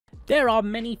There are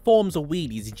many forms of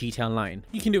wheelies in GTA Online.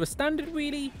 You can do a standard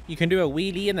wheelie, you can do a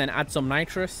wheelie and then add some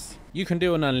nitrous, you can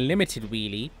do an unlimited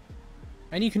wheelie,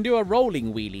 and you can do a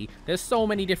rolling wheelie. There's so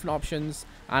many different options,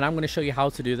 and I'm going to show you how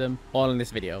to do them all in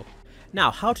this video.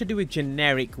 Now, how to do a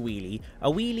generic wheelie.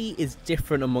 A wheelie is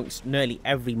different amongst nearly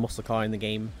every muscle car in the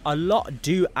game. A lot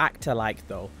do act alike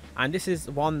though, and this is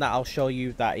one that I'll show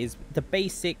you that is the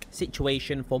basic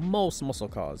situation for most muscle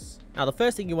cars. Now, the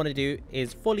first thing you want to do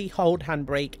is fully hold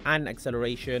handbrake and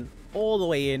acceleration all the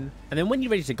way in, and then when you're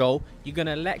ready to go, you're going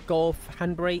to let go of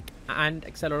handbrake and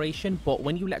acceleration. But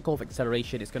when you let go of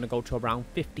acceleration, it's going to go to around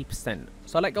 50%.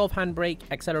 So let go of handbrake,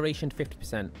 acceleration to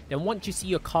 50%. Then once you see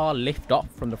your car lift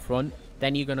off from the front,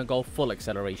 then you're going to go full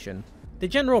acceleration. The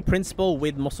general principle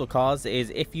with muscle cars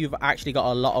is if you've actually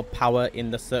got a lot of power in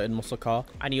the certain muscle car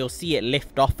and you'll see it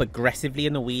lift off aggressively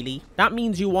in the wheelie, that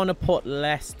means you want to put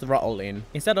less throttle in.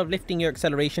 Instead of lifting your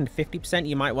acceleration to 50%,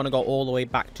 you might want to go all the way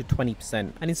back to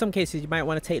 20%. And in some cases, you might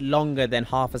want to take longer than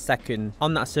half a second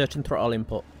on that certain throttle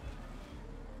input.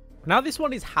 Now, this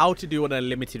one is how to do an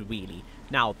unlimited wheelie.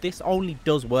 Now, this only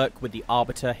does work with the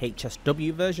Arbiter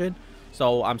HSW version.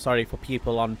 So I'm sorry for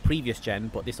people on previous gen,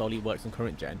 but this only works on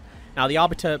current gen. Now, the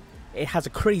Arbiter, it has a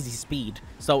crazy speed,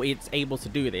 so it's able to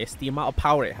do this. The amount of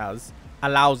power it has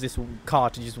allows this car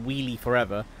to just wheelie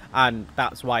forever, and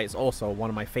that's why it's also one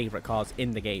of my favorite cars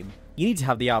in the game. You need to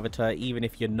have the Arbiter even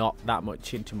if you're not that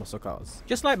much into muscle cars.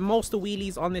 Just like most of the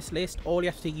wheelies on this list, all you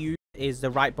have to use is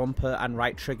the right bumper and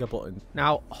right trigger button.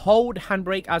 Now, hold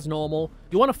handbrake as normal.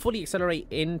 You want to fully accelerate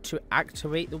in to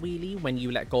activate the wheelie when you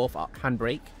let go of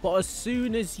handbrake, but as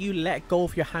soon as you let go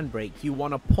of your handbrake, you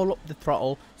want to pull up the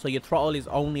throttle so your throttle is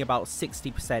only about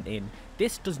 60% in.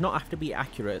 This does not have to be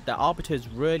accurate. The Arbiter is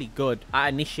really good at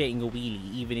initiating a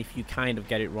wheelie even if you kind of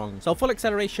get it wrong. So full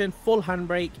acceleration, full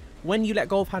handbrake. When you let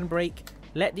go of handbrake,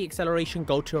 let the acceleration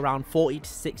go to around 40 to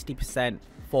 60%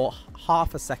 for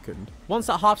half a second. Once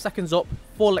that half second's up,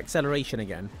 full acceleration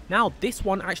again. Now, this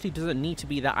one actually doesn't need to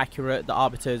be that accurate. The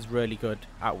Arbiter is really good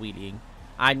at wheeling,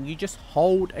 and you just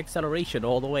hold acceleration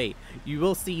all the way. You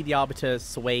will see the Arbiter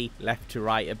sway left to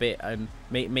right a bit and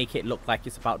make it look like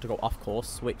it's about to go off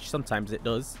course, which sometimes it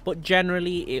does, but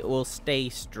generally it will stay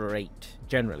straight,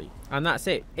 generally. And that's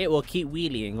it. It will keep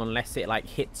wheeling unless it like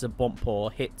hits a bump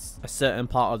or hits a certain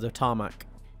part of the tarmac.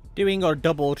 Doing a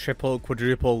double, triple,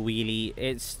 quadruple wheelie,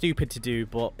 it's stupid to do,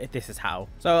 but this is how.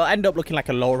 So I'll end up looking like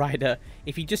a lowrider.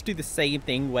 If you just do the same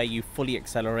thing where you fully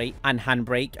accelerate and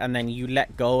handbrake and then you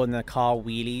let go and the car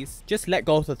wheelies, just let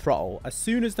go of the throttle. As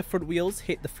soon as the front wheels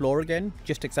hit the floor again,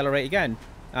 just accelerate again.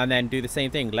 And then do the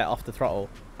same thing, let off the throttle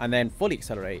and then fully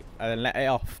accelerate and then let it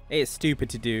off. It's stupid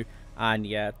to do, and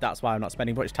yeah, that's why I'm not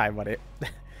spending much time on it.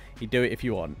 You do it if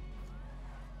you want.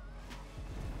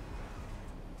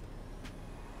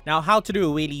 Now, how to do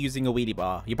a wheelie using a wheelie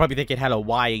bar. You're probably thinking, hello,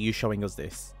 why are you showing us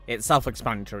this? It's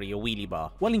self-explanatory, a wheelie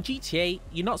bar. Well, in GTA,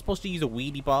 you're not supposed to use a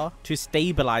wheelie bar to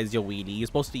stabilize your wheelie. You're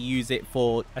supposed to use it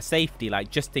for a safety, like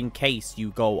just in case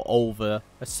you go over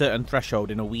a certain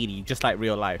threshold in a wheelie, just like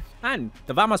real life. And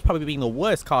the Vama's probably being the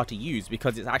worst car to use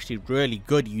because it's actually really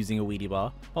good using a wheelie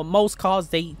bar. But most cars,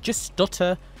 they just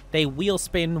stutter. They wheel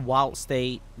spin whilst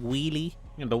they wheelie.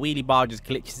 You know, the wheelie bar just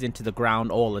glitches into the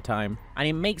ground all the time, and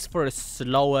it makes for a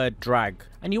slower drag,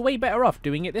 and you're way better off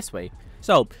doing it this way.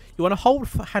 So you want to hold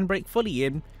handbrake fully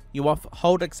in, you want to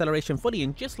hold acceleration fully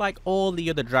in, just like all the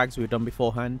other drags we've done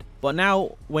beforehand. But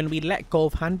now when we let go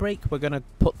of handbrake, we're going to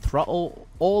put throttle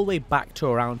all the way back to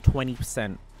around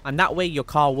 20%, and that way your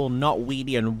car will not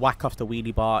wheelie and whack off the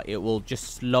wheelie bar. It will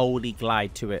just slowly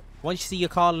glide to it. Once you see your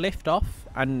car lift off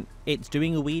and it's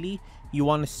doing a wheelie, you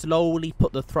want to slowly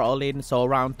put the throttle in, so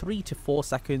around 3 to 4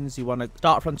 seconds. You want to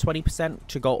start from 20%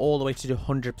 to go all the way to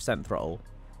 100% throttle.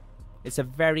 It's a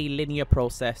very linear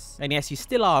process, and yes, you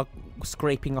still are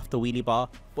scraping off the wheelie bar,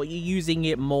 but you're using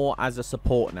it more as a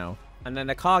support now. And then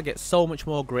the car gets so much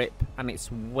more grip, and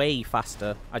it's way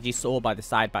faster, as you saw by the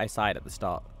side-by-side at the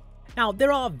start. Now,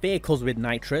 there are vehicles with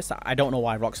nitrous. I don't know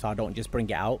why Rockstar don't just bring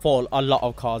it out for a lot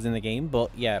of cars in the game,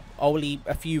 but yeah, only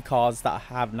a few cars that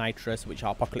have nitrous, which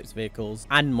are apocalypse vehicles,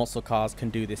 and muscle cars can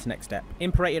do this next step.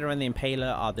 Imperator and the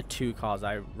Impaler are the two cars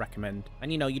I recommend.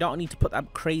 And you know, you don't need to put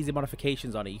that crazy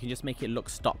modifications on it. You can just make it look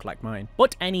stock like mine.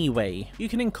 But anyway, you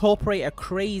can incorporate a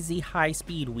crazy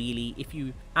high-speed wheelie if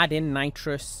you add in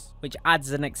nitrous, which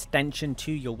adds an extension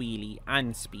to your wheelie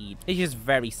and speed. It's just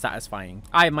very satisfying.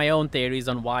 I have my own theories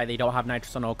on why they don't have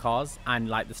nitrous on all cars and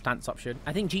like the stance option.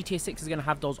 I think GTA 6 is going to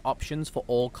have those options for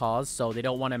all cars, so they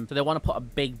don't want them. So they want to put a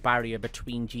big barrier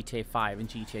between GTA 5 and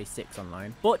GTA 6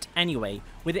 online. But anyway,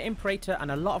 with the Imperator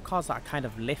and a lot of cars that are kind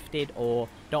of lifted or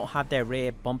don't have their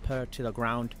rear bumper to the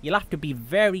ground, you'll have to be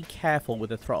very careful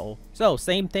with the throttle. So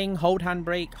same thing, hold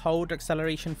handbrake, hold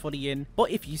acceleration fully in.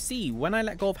 But if you see, when I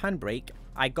let go of handbrake,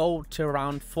 I go to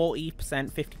around 40%,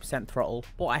 50% throttle,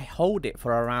 but I hold it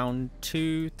for around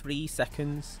 2-3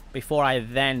 seconds before I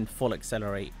then full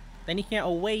accelerate. Then you can get a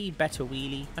way better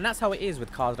wheelie. And that's how it is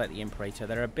with cars like the Imperator.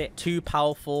 They're a bit too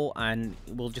powerful and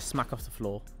will just smack off the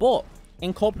floor. But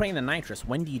incorporating the nitrous,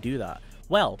 when do you do that?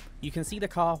 Well, you can see the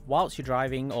car whilst you're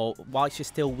driving or whilst you're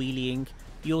still wheeling.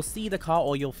 You'll see the car,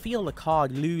 or you'll feel the car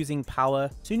losing power.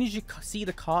 As soon as you see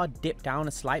the car dip down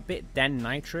a slight bit, then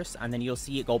nitrous, and then you'll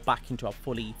see it go back into a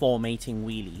fully formating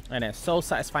wheelie. And it's so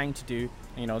satisfying to do.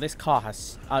 You know, this car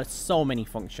has so many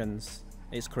functions.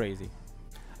 It's crazy.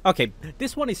 Okay,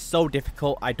 this one is so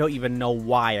difficult, I don't even know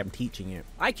why I'm teaching it.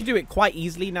 I can do it quite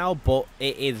easily now, but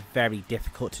it is very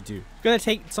difficult to do. It's going to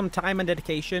take some time and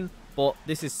dedication, but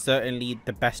this is certainly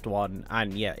the best one.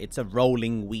 And yeah, it's a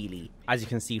rolling wheelie, as you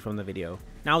can see from the video.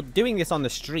 Now, doing this on the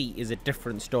street is a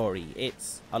different story.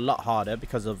 It's a lot harder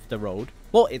because of the road,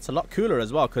 but it's a lot cooler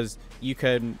as well because you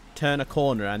can turn a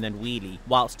corner and then wheelie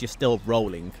whilst you're still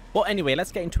rolling. But anyway,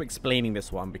 let's get into explaining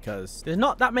this one because there's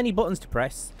not that many buttons to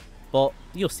press, but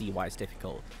you'll see why it's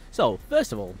difficult. So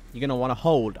first of all, you're going to want to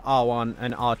hold R1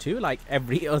 and R2 like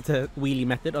every other wheelie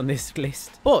method on this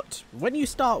list. But when you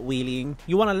start wheeling,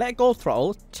 you want to let go of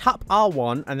throttle, tap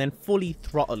R1 and then fully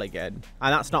throttle again.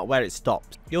 And that's not where it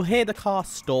stops. You'll hear the car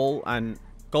stall and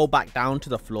go back down to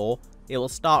the floor. It will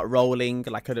start rolling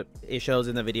like it shows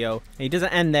in the video. And it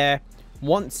doesn't end there.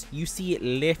 Once you see it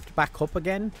lift back up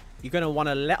again, you're going to want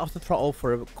to let off the throttle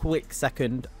for a quick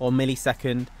second or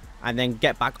millisecond and then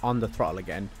get back on the throttle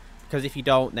again. Because if you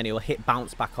don't, then it will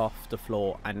bounce back off the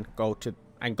floor and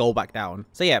go back down.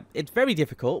 So yeah, it's very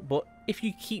difficult, but if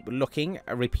you keep looking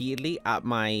repeatedly at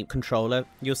my controller,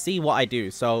 you'll see what I do.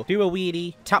 So do a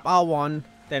wheelie, tap R1,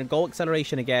 then go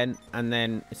acceleration again, and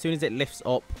then as soon as it lifts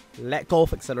up, let go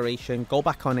of acceleration, go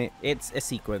back on it. It's a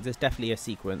sequence. It's definitely a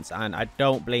sequence, and I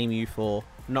don't blame you for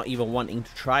not even wanting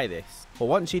to try this. But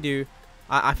once you do,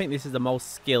 I think this is the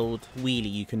most skilled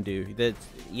wheelie you can do.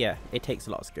 Yeah, it takes a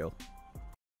lot of skill.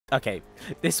 Okay,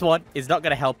 this one is not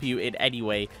going to help you in any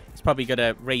way. It's probably going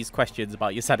to raise questions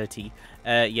about your sanity.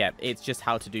 Yeah, it's just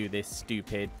how to do this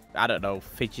stupid, I don't know,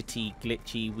 fidgety,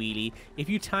 glitchy wheelie. If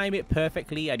you time it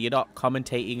perfectly and you're not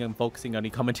commentating and focusing on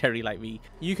your commentary like me,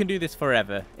 you can do this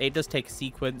forever. It does take a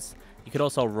sequence. You could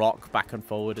also rock back and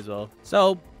forward as well.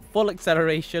 So, full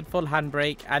acceleration, full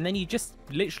handbrake, and then you just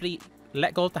literally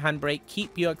let go of the handbrake,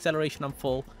 keep your acceleration on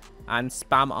full, and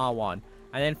spam R1.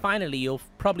 And then finally, you'll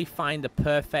probably find the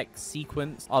perfect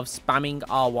sequence of spamming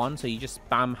R1. So you just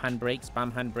spam handbrake,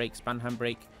 spam handbrake, spam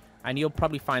handbrake. And you'll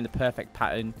probably find the perfect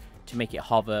pattern to make it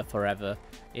hover forever,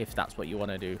 if that's what you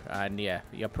want to do. And yeah,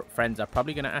 your friends are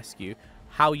probably going to ask you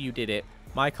how you did it.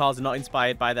 My car's not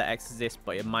inspired by The Exorcist,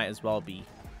 but it might as well be.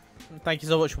 Thank you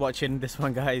so much for watching this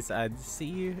one, guys, and see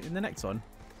you in the next one.